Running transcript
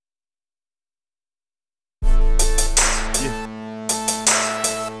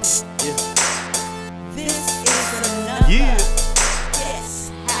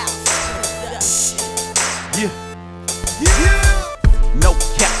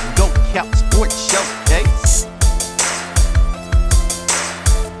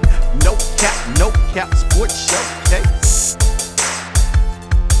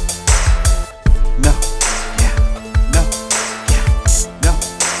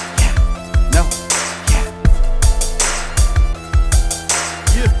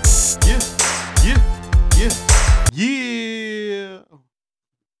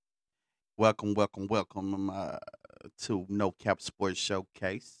Welcome to No Cap Sports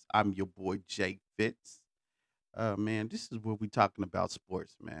Showcase. I'm your boy Jay Fitz. Man, this is where we talking about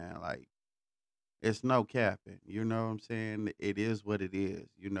sports, man. Like it's no capping. You know what I'm saying? It is what it is.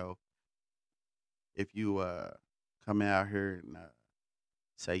 If you come out here and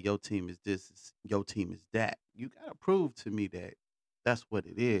say your team is this, your team is that, you gotta prove to me that that's what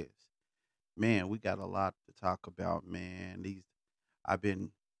it is. Man, we got a lot to talk about, man. These I've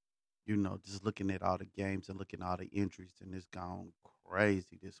been just looking at all the games and looking at all the injuries, and it's gone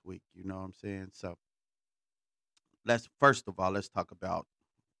crazy this week. You know what I'm saying? So let's first of all let's talk about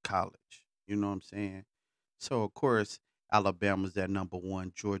college. You know what I'm saying? So of course, Alabama's at number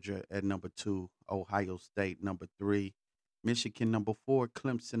one, Georgia at number two, Ohio State number three, Michigan number four,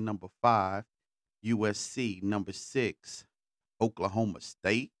 Clemson number five, USC number six, Oklahoma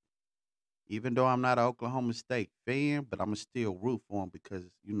State. Even though I'm not an Oklahoma State fan, but I'ma still root for them because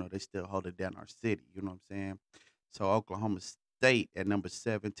they still hold it down our city. You know what I'm saying? So Oklahoma State at number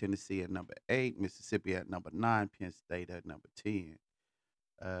seven, Tennessee at number eight, Mississippi at number nine, Penn State at number 10.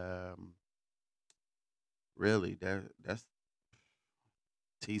 Um, really, that's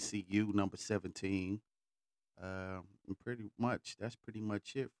TCU number 17. And pretty much that's pretty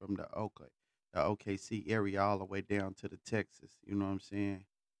much it from the OKC area all the way down to the Texas. You know what I'm saying?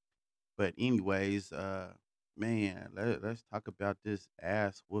 But anyways, man, let's talk about this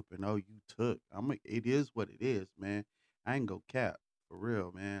ass whooping. Oh, you took. It is what it is, man. I ain't go cap for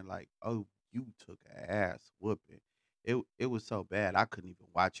real, man. Like, oh, you took a ass whooping. It was so bad I couldn't even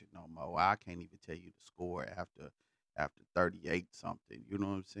watch it no more. I can't even tell you the score after 38 something. You know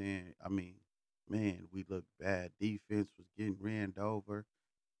what I'm saying? I mean, man, we looked bad. Defense was getting ran over.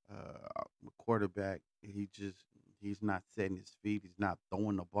 The quarterback, he's not setting his feet. He's not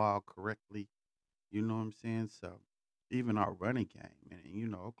throwing the ball correctly. You know what I'm saying? So even our running game,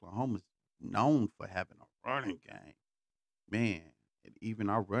 and Oklahoma's known for having a running game, man. And even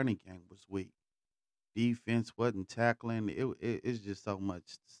our running game was weak. Defense wasn't tackling. It's just so much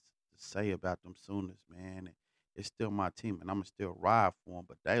to say about them Sooners, man. And it's still my team, and I'ma still ride for them.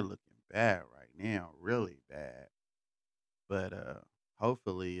 But they looking bad right now, really bad. But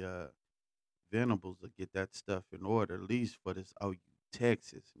hopefully, Venables will get that stuff in order, at least for this OU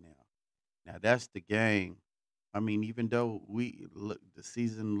Texas now. Now that's the game. I mean, even though the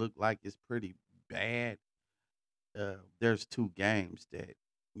season looked like it's pretty bad, there's two games that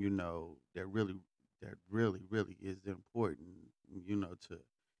really is important, to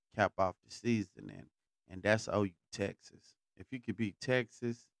cap off the season, and that's OU Texas. If you could beat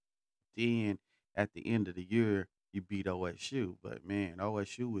Texas, then at the end of the year you beat OSU. But man,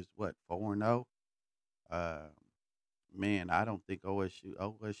 OSU is what 4-0. Uh, Man, I don't think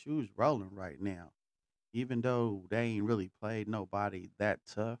OSU is rolling right now. Even though they ain't really played nobody that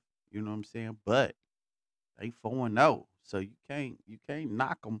tough, you know what I'm saying? But they 4-0, so you can't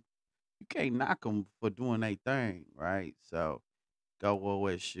knock them. You can't knock them for doing their thing, right? So go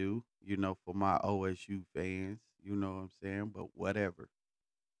OSU, for my OSU fans, you know what I'm saying? But whatever.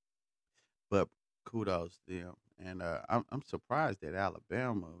 But kudos to them, and I'm surprised at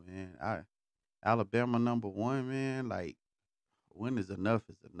Alabama, man. Alabama number one, man. Like when is enough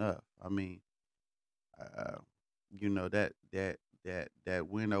is enough. I mean, uh, that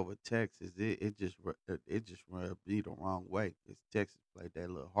win over Texas, it just rubbed me the wrong way because Texas played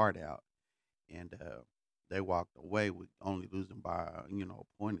that little heart out, and they walked away with only losing by a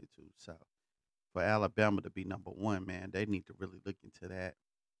point or two. So for Alabama to be number one, man, they need to really look into that.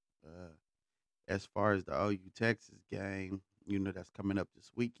 Uh, as far as the OU Texas game, that's coming up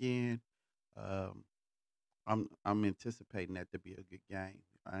this weekend. Um, I'm anticipating that to be a good game.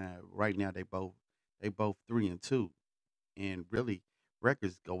 Right now, they both 3-2, and really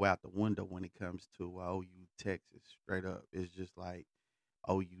records go out the window when it comes to OU Texas. Straight up, it's just like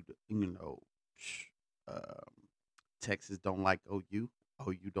OU, sh- um, Texas don't like OU.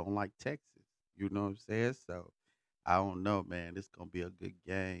 OU don't like Texas. You know what I'm saying? So I don't know, man. It's gonna be a good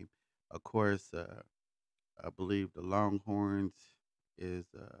game. Of course, I believe the Longhorns is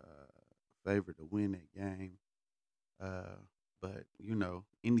favored to win that game. Uh, but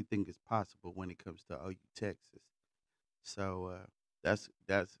anything is possible when it comes to OU Texas. So that's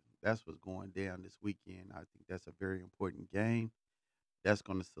what's going down this weekend. I think that's a very important game. That's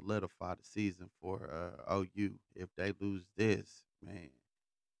going to solidify the season for OU. If they lose this, man,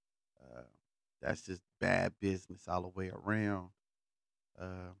 uh, that's just bad business all the way around.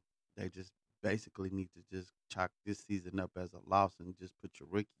 Uh, they just basically need to just chalk this season up as a loss and just put your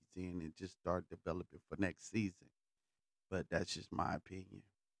rookies in and just start developing for next season. But that's just my opinion.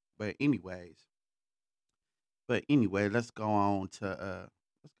 But anyways, but anyway, let's go on to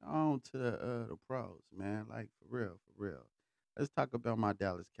let's go on to the pros, man. Like for real, for real. Let's talk about my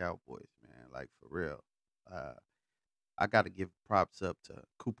Dallas Cowboys, man. Like for real. Uh, I got to give props up to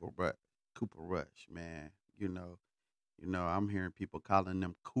Cooper Rush, man. I'm hearing people calling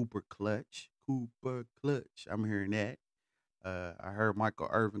them Cooper Clutch. I'm hearing that. I heard Michael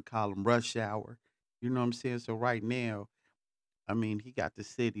Irvin call him Rush Hour. You know what I'm saying? So right now, I mean, he got the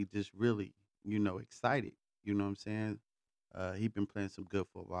city just really, excited. You know what I'm saying? He been playing some good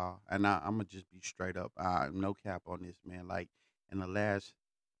football, and I'm gonna just be straight up. No cap on this, man. Like in the last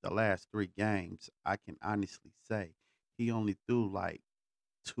 3 games, I can honestly say he only threw like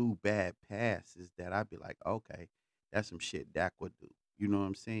 2 bad passes that I'd be like, okay, that's some shit Dak would do. You know what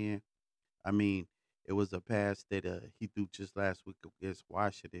I'm saying? I mean, it was a pass that he threw just last week against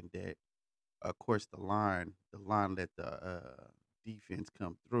Washington that of course the line let the defense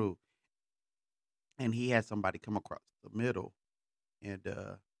come through, and he had somebody come across the middle, and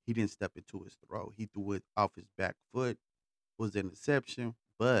he didn't step into his throw. He threw it off his back foot, was an interception,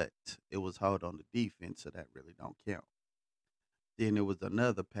 but it was held on the defense, so that really don't count. Then there was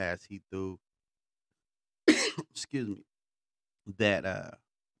another pass he threw, excuse me, that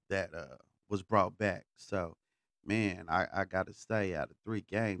was brought back. So, man, I gotta say, out of 3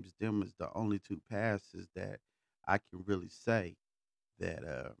 games, them is the only 2 passes that I can really say that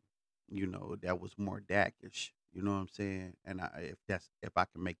that was more Dakish. You know what I'm saying? And if I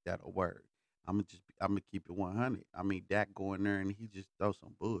can make that a word, I'm gonna keep it 100. I mean, Dak go in there and he just throw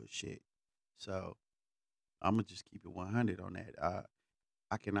some bullshit. So I'm gonna just keep it 100 on that.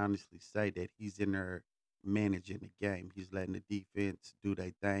 I can honestly say that he's in there managing the game. He's letting the defense do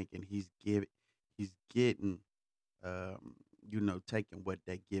their thing, and he's getting taking what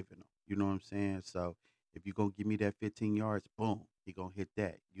they giving him. You know what I'm saying? So if you're gonna give me that 15 yards, boom, he gonna hit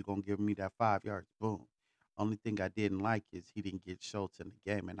that. You're gonna give me that 5 yards, boom. Only thing I didn't like is he didn't get Schultz in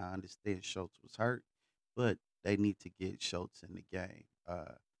the game, and I understand Schultz was hurt, but they need to get Schultz in the game.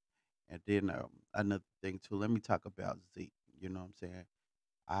 And then another thing too. Let me talk about Zeke. You know what I'm saying?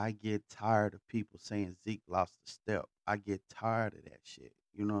 I get tired of people saying Zeke lost a step. I get tired of that shit.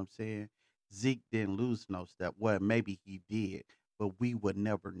 You know what I'm saying? Zeke didn't lose no step. Well, maybe he did, but we would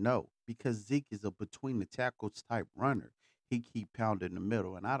never know because Zeke is a between the tackles type runner. He keep pounding the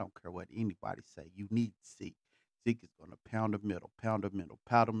middle, and I don't care what anybody say. You need Zeke. Zeke is gonna pound the middle, pound the middle,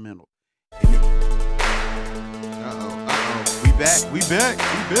 pound the middle. Uh oh. We back. We back.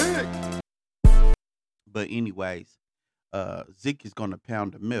 We back. But anyways, Zeke is gonna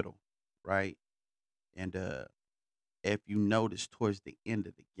pound the middle, right? And if you notice towards the end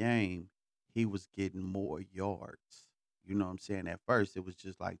of the game, he was getting more yards. You know what I'm saying? At first, it was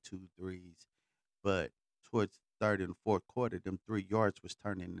just like two threes, but towards third and fourth quarter, them 3 yards was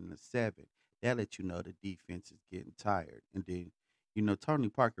turning into 7. That let you know the defense is getting tired. And then, Tony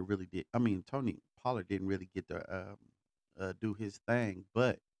Parker really did. I mean, Tony Pollard didn't really get to do his thing,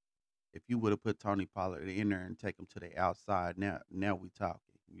 but if you would have put Tony Pollard in there and take him to the outside, now we talking.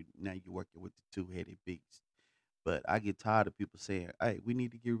 Now you're working with the two-headed beast. But I get tired of people saying, "Hey, we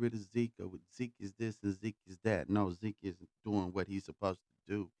need to get rid of Zeke. Or Zeke is this and Zeke is that." No, Zeke isn't doing what he's supposed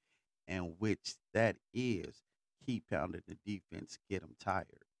to do, and which that is keep pounding the defense, get them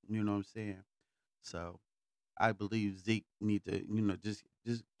tired. You know what I'm saying? So I believe Zeke need to,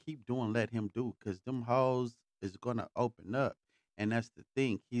 just keep doing, let him do, because them holes is gonna open up, and that's the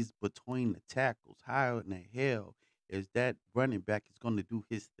thing. He's between the tackles. How in the hell is that running back is gonna do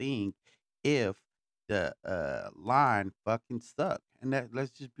his thing if the line fucking suck? And that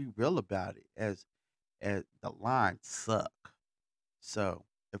let's just be real about it, as the line suck. So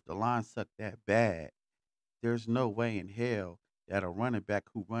if the line suck that bad, there's no way in hell that a running back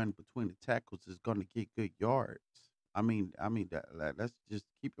who run between the tackles is going to get good yards. Let's just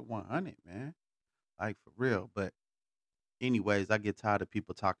keep it 100, man. Like for real. But anyways, I get tired of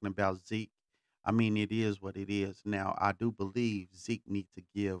people talking about Zeke. I mean, it is what it is. Now, I do believe Zeke needs to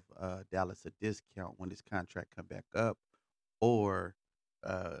give Dallas a discount when his contract come back up, or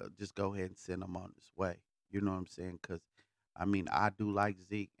just go ahead and send him on his way. You know what I'm saying? Because I mean, I do like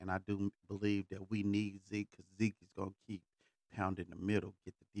Zeke, and I do believe that we need Zeke because Zeke is gonna keep pounding the middle,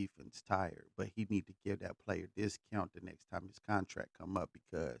 get the defense tired. But he need to give that player discount the next time his contract come up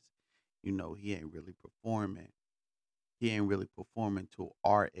because he ain't really performing. He ain't really performing to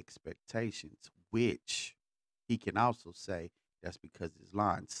our expectations, which he can also say that's because his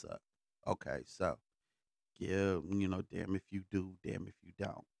lines suck. Okay, so yeah, damn if you do, damn if you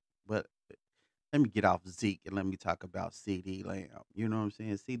don't. But let me get off Zeke and let me talk about CD Lamb. You know what I'm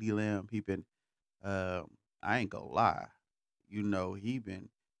saying? CD Lamb, he been I ain't gonna lie. He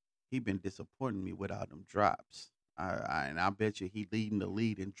been disappointing me with all them drops. And I bet you he leading the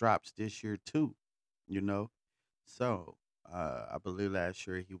lead in drops this year too. You know, so I believe last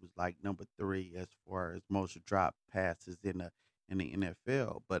year he was like number three as far as most drop passes in the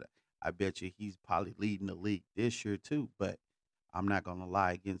NFL. But I bet you he's probably leading the league this year too. But I'm not gonna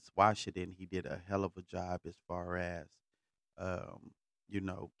lie, against Washington, he did a hell of a job as far as um,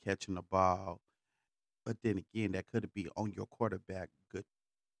 catching the ball. But then again, that could be on your quarterback.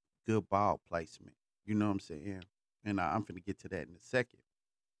 Good ball placement. You know what I'm saying? And I'm finna get to that in a second.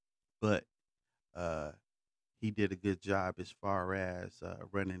 But uh, he did a good job as far as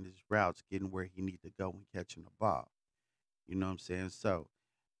running his routes, getting where he need to go and catching the ball. You know what I'm saying? So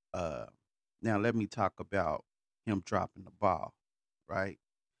uh, now let me talk about him dropping the ball, right?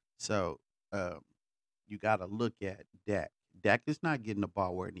 So um, you got to look at Dak. Dak is not getting the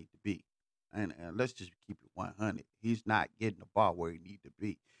ball where it need to be, and let's just keep it 100. He's not getting the ball where he need to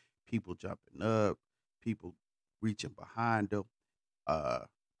be. People jumping up, people reaching behind him. Uh,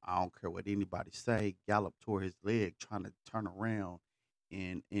 I don't care what anybody say. Gallup tore his leg trying to turn around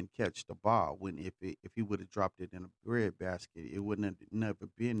and catch the ball. When if he would have dropped it in a bread basket, it wouldn't have never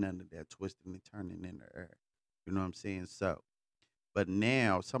been none of that twisting and turning in the air. You know what I'm saying? So, but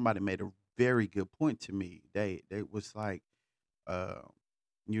now somebody made a very good point to me. They was like, uh,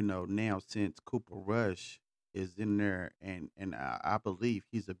 now since Cooper Rush is in there, and I believe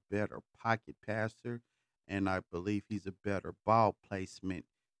he's a better pocket passer, and I believe he's a better ball placement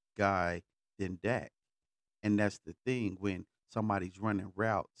guy than Dak. And that's the thing when somebody's running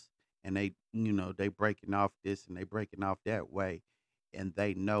routes and they breaking off this and they breaking off that way, and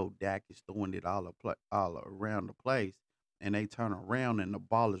they know Dak is throwing it all around the place, and they turn around and the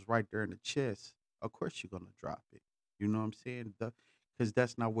ball is right there in the chest. Of course, you're gonna drop it. You know what I'm saying? Because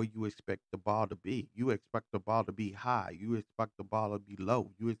that's not where you expect the ball to be. You expect the ball to be high. You expect the ball to be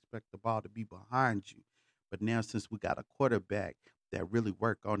low. You expect the ball to be behind you. But now, since we got a quarterback that really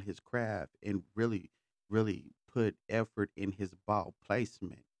work on his craft and really put effort in his ball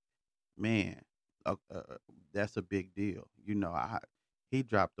placement, man, that's a big deal. He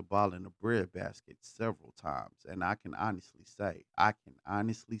dropped the ball in the bread basket several times, and I can honestly say,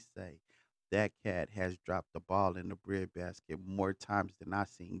 that cat has dropped the ball in the bread basket more times than I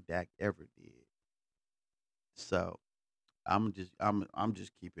seen Dak ever did. So I'm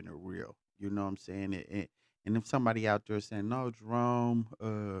just keeping it real. You know what I'm saying? And if somebody out there saying no, Jerome,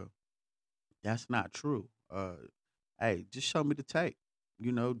 that's not true. Hey, just show me the tape.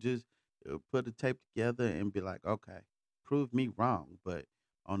 Just put the tape together and be like, okay, prove me wrong. But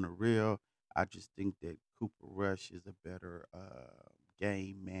on the real, I just think that Cooper Rush is a better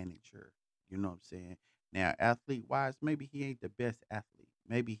game manager. You know what I'm saying? Now, athlete wise, maybe he ain't the best athlete.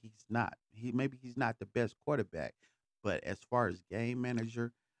 Maybe he's not. Maybe he's not the best quarterback. But as far as game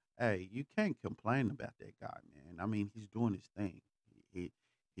manager, hey, you can't complain about that guy, man. I mean, he's doing his thing. He,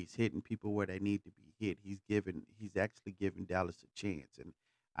 He's hitting people where they need to be hit. He's actually giving Dallas a chance. And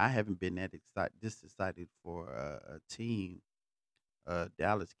I haven't been this excited for a team,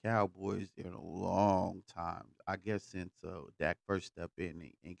 Dallas Cowboys, in a long time. I guess since Dak first stepped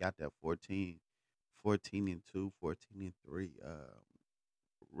in and got that 14 and 2, 14 and 3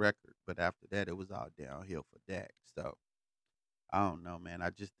 record. But after that, it was all downhill for Dak. So I don't know, man. I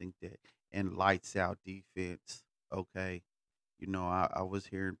just think that in lights out defense, okay. I was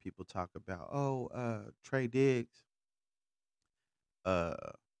hearing people talk about, oh, Trey Diggs, uh,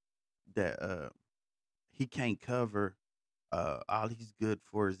 that he can't cover. All he's good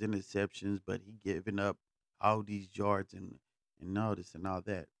for is interceptions, but he giving up all these yards and all this and all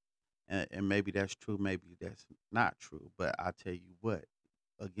that. And maybe that's true, maybe that's not true. But I tell you what,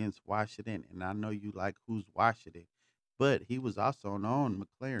 against Washington, and I know you like who's Washington, but he was also on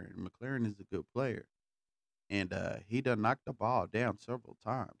McLaren. McLaren is a good player, and he done knocked the ball down several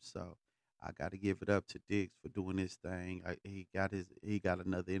times. So I got to give it up to Diggs for doing his thing. He got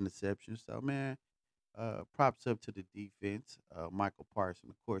another interception. So man, props up to the defense. Michael Parsons,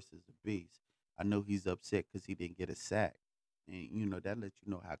 of course, is a beast. I know he's upset because he didn't get a sack, and that lets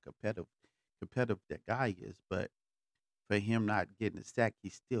you know how competitive that guy is. But for him not getting a sack,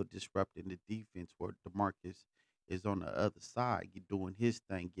 he's still disrupting the defense where DeMarcus is on the other side, doing his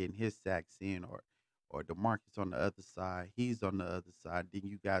thing, getting his sacks in, or DeMarcus on the other side, he's on the other side. Then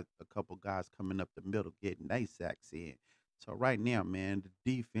you got a couple guys coming up the middle getting they sacks in. So right now, man,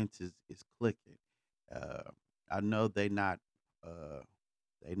 the defense is clicking. Uh, I know uh, they not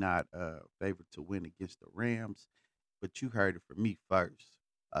favored to win against the Rams, but you heard it from me first.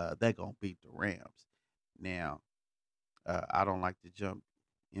 They gonna beat the Rams. Now, I don't like to jump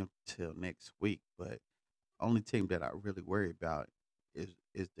until next week, but only team that I really worry about is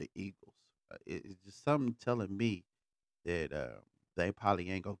the Eagles. It's just something telling me. that they probably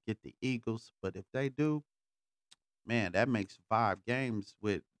ain't gonna get the Eagles, but if they do, man, that makes 5 games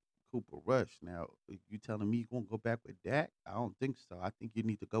with Cooper Rush. Now, you telling me you gonna go back with Dak? I don't think so. I think you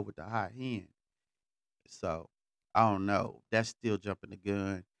need to go with the high end. So I don't know. That's still jumping the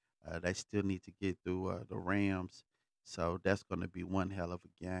gun. They still need to get through the Rams. So that's going to be one hell of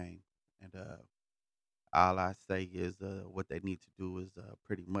a game. And all I say is what they need to do is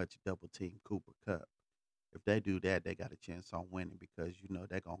pretty much double team Cooper Cup. If they do that, they got a chance on winning because you know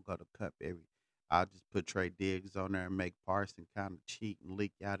they're gonna go to Cup every. I'll just put Trey Diggs on there and make Parson kind of cheat and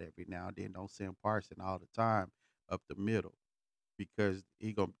leak out every now and then. Don't send Parson all the time up the middle because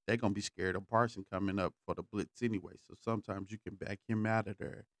they're gonna be scared of Parson coming up for the blitz anyway. So sometimes you can back him out of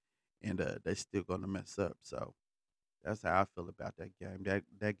there, and they're still gonna mess up. So that's how I feel about that game.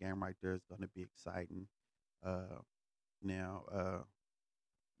 That game right there is gonna be exciting. Uh, now,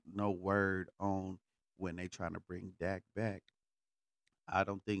 no word on when they trying to bring Dak back. I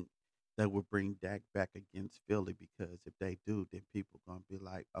don't think they would bring Dak back against Philly because if they do, then people gonna be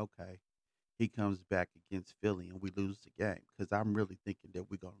like, okay, he comes back against Philly and we lose the game because I'm really thinking that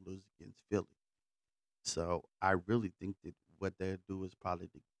we're gonna lose against Philly. So I really think that what they'll do is probably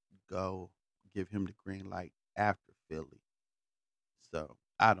to go give him the green light after Philly. So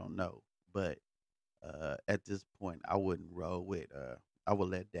I don't know, but at this point, I wouldn't roll with. I would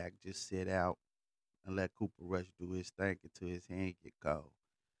let Dak just sit out and let Cooper Rush do his thing until his hand get cold.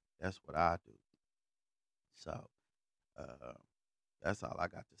 That's what I do. So uh, that's all I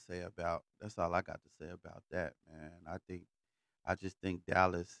got to say about. That's all I got to say about that, man. I just think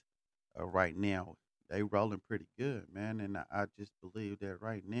Dallas, right now, they rolling pretty good, man. And I just believe that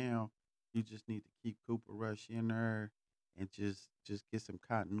right now, you just need to keep Cooper Rush in there and just get some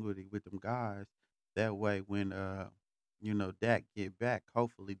continuity with them guys. That way, when Dak get back,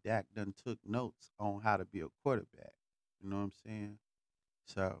 hopefully Dak done took notes on how to be a quarterback. You know what I'm saying?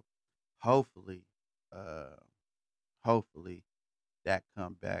 So hopefully, uh, hopefully that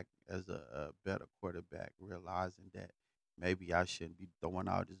come back as a better quarterback, realizing that maybe I shouldn't be throwing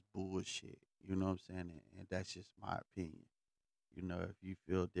all this bullshit. You know what I'm saying? And that's just my opinion. If you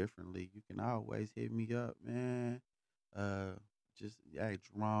feel differently, you can always hit me up, man. Uh, just hey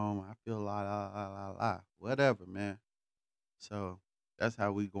Jerome, I feel la, whatever, man. So that's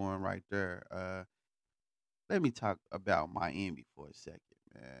how we going right there. Let me talk about Miami for a second,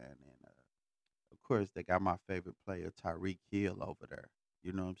 man. And of course, they got my favorite player, Tyreek Hill, over there.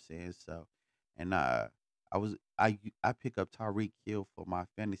 You know what I'm saying? So, and I pick up Tyreek Hill for my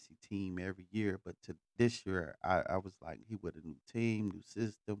fantasy team every year, but to this year, I was like, he with a new team, new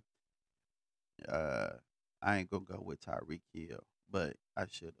system. Uh, I ain't gonna go with Tyreek Hill, but I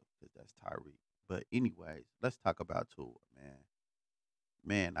should have because that's Tyreek. But anyways, let's talk about Tua, man.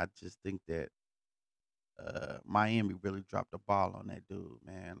 Man, I just think that Miami really dropped the ball on that dude,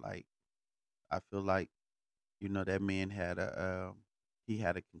 man. Like I feel like that man had he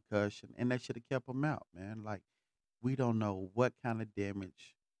had a concussion, and they should have kept him out, man. Like we don't know what kind of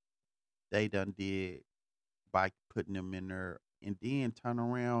damage they done did by putting him in there, and then turn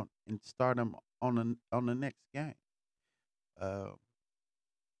around and start him on the next game. Uh,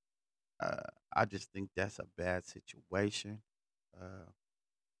 I just think that's a bad situation. Uh,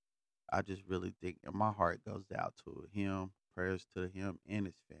 I just really think, and my heart goes out to him. Prayers to him and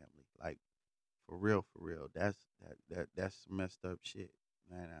his family. Like for real. That's messed up shit,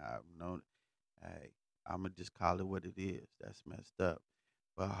 man. I've known. Hey, I'ma just call it what it is. That's messed up.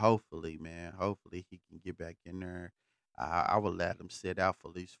 But hopefully, man, hopefully he can get back in there. I would let him sit out for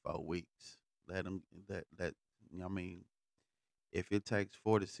at least 4 weeks. Let him let. I mean, if it takes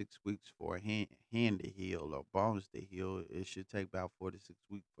 4 to 6 weeks for a hand to heal or bones to heal, it should take about 4 to 6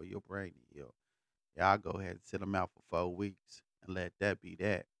 weeks for your brain to heal. Yeah, I'll go ahead and sit him out for 4 weeks and let that be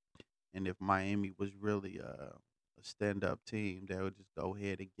that. And if Miami was really a stand up team, they would just go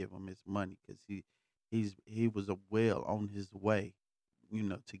ahead and give him his money because he was a well on his way,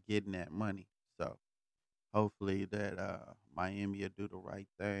 to getting that money. So hopefully that Miami will do the right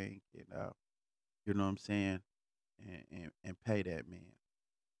thing and you know what I'm saying, and pay that man.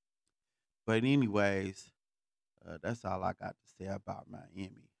 But anyways, that's all I got to say about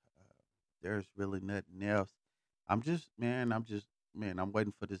Miami. There's really nothing else. I'm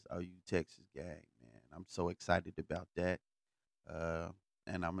waiting for this OU Texas game, man. I'm so excited about that. Uh,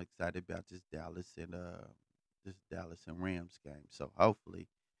 and I'm excited about this Dallas and Rams game. So hopefully,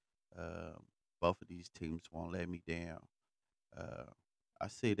 um, both of these teams won't let me down. Uh, I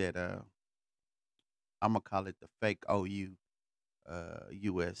say that I'm gonna call it the fake OU,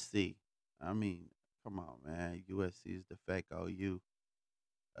 USC. I mean, come on, man. USC is the fake OU,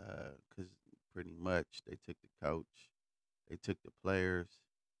 because pretty much they took the coach. They took the players.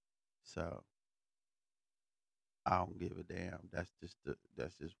 So I don't give a damn. That's just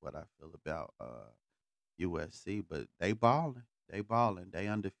what I feel about USC. But they balling. They balling. They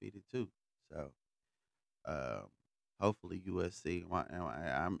undefeated too. So um, hopefully USC.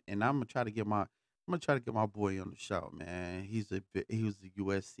 I'm gonna try to get my boy on the show, man. He was a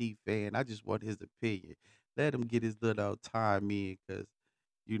USC fan. I just want his opinion. Let him get his little old time in, cause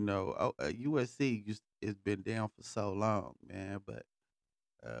USC has been down for so long, man. But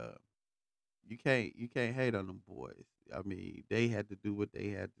uh, you can't hate on them boys. I mean, they had to do what they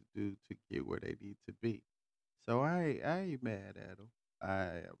had to do to get where they need to be. So I ain't mad at them. I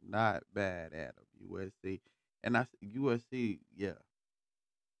am not mad at them. USC and USC, yeah,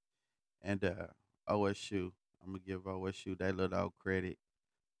 and OSU. I'm gonna give OSU that little old credit.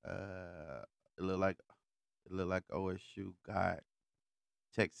 Uh, it look like it look like OSU got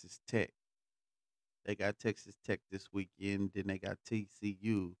Texas Tech. They got Texas Tech this weekend. Then they got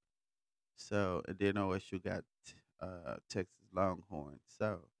TCU. So and then OSU got Texas Longhorns.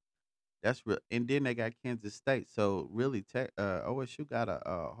 So that's real. And then they got Kansas State. So really, OSU got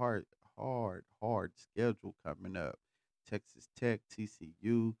a hard schedule coming up. Texas Tech,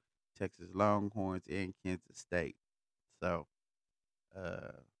 TCU, Texas Longhorns, and Kansas State. So,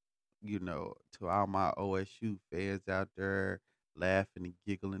 uh, to all my OSU fans out there laughing and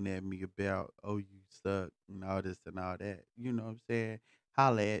giggling at me about, oh, you suck and all this and all that. You know what I'm saying?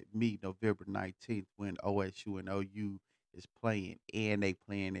 Holla at me November 19th when OSU and OU is playing and they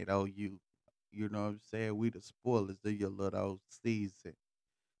playing at OU. You know what I'm saying? We the spoilers of your little old season.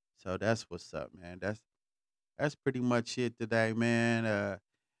 So that's what's up, man. That's pretty much it today, man.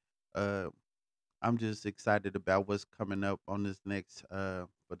 Uh I'm just excited about what's coming up on this next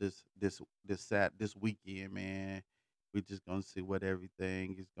for this weekend, man. We just gonna see what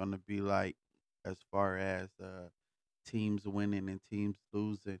everything is gonna be like as far as teams winning and teams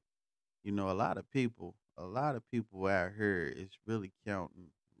losing. A lot of people out here is really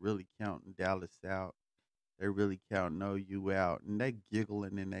counting Dallas out. They really counting OU out, and they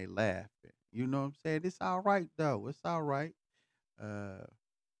giggling and they laughing. You know what I'm saying? It's all right though. It's all right. Uh,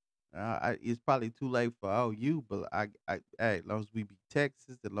 it's probably too late for OU, but hey, as long as we beat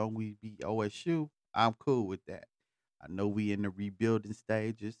Texas, as long as we beat OSU, I'm cool with that. I know we in the rebuilding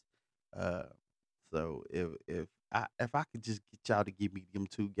stages, uh, so if I could just get y'all to give me them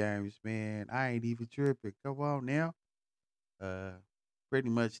two games, man, I ain't even tripping. Come on now. Uh, Pretty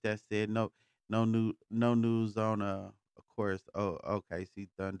much that's it. No news on of course. Oh, okay. See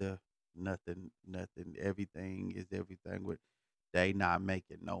Thunder. Nothing. Everything is everything with. They not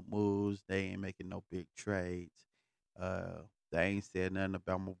making no moves. They ain't making no big trades. They ain't said nothing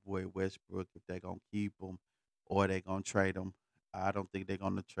about my boy Westbrook if they gonna keep him or they gonna trade him. I don't think they're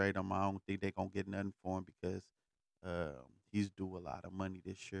gonna trade him. I don't think they're gonna get nothing for him because he's due a lot of money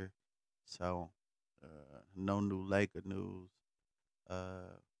this year. So no new Laker news.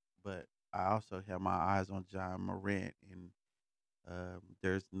 Uh, but I also have my eyes on John Morant, and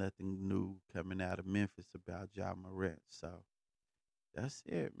there's nothing new coming out of Memphis about John Morant. So that's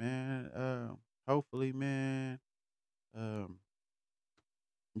it, man. Hopefully, man. Um,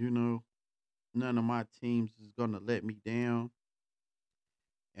 you know, none of my teams is gonna let me down,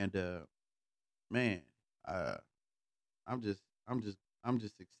 and man, uh, I'm just, I'm just, I'm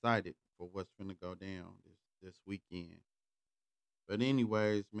just excited for what's gonna go down this weekend. But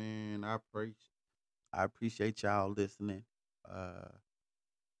anyways, man, I appreciate y'all listening. Uh,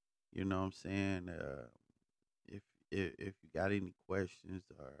 you know what I'm saying? If if you got any questions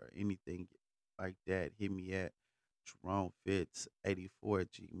or anything like that, hit me at Jerome Fitz 84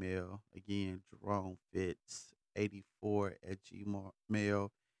 at Gmail. Again, Jerome Fitz 84 at Gmail.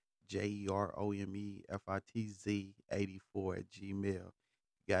 JeromeFitz 84 at Gmail.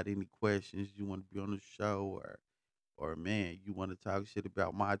 Got any questions you want to be on the show, or man, you want to talk shit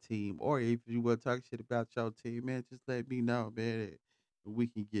about my team, or if you want to talk shit about your team, man, just let me know, man, and we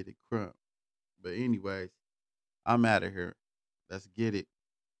can get it crunk. But anyways, I'm out of here. Let's get it.